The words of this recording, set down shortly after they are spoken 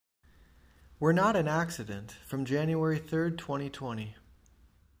We're not an accident from January 3rd, 2020.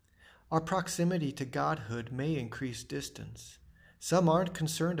 Our proximity to godhood may increase distance. Some aren't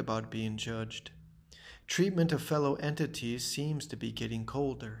concerned about being judged. Treatment of fellow entities seems to be getting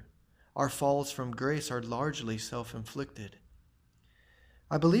colder. Our falls from grace are largely self-inflicted.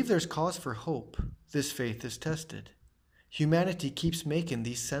 I believe there's cause for hope. This faith is tested. Humanity keeps making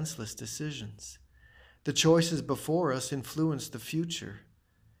these senseless decisions. The choices before us influence the future.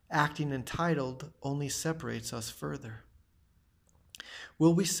 Acting entitled only separates us further.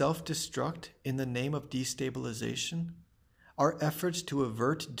 Will we self-destruct in the name of destabilization? Are efforts to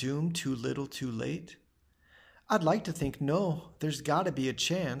avert doom too little too late? I'd like to think no, there's got to be a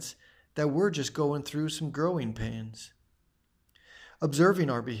chance that we're just going through some growing pains. Observing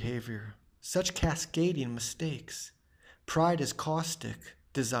our behavior, such cascading mistakes. Pride is caustic,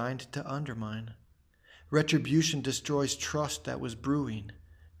 designed to undermine. Retribution destroys trust that was brewing,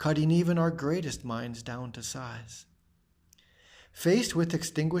 cutting even our greatest minds down to size. Faced with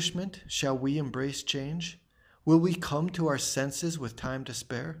extinguishment, shall we embrace change? Will we come to our senses with time to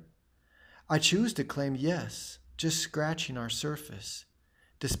spare? I choose to claim yes, just scratching our surface.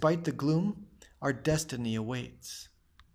 Despite the gloom, our destiny awaits.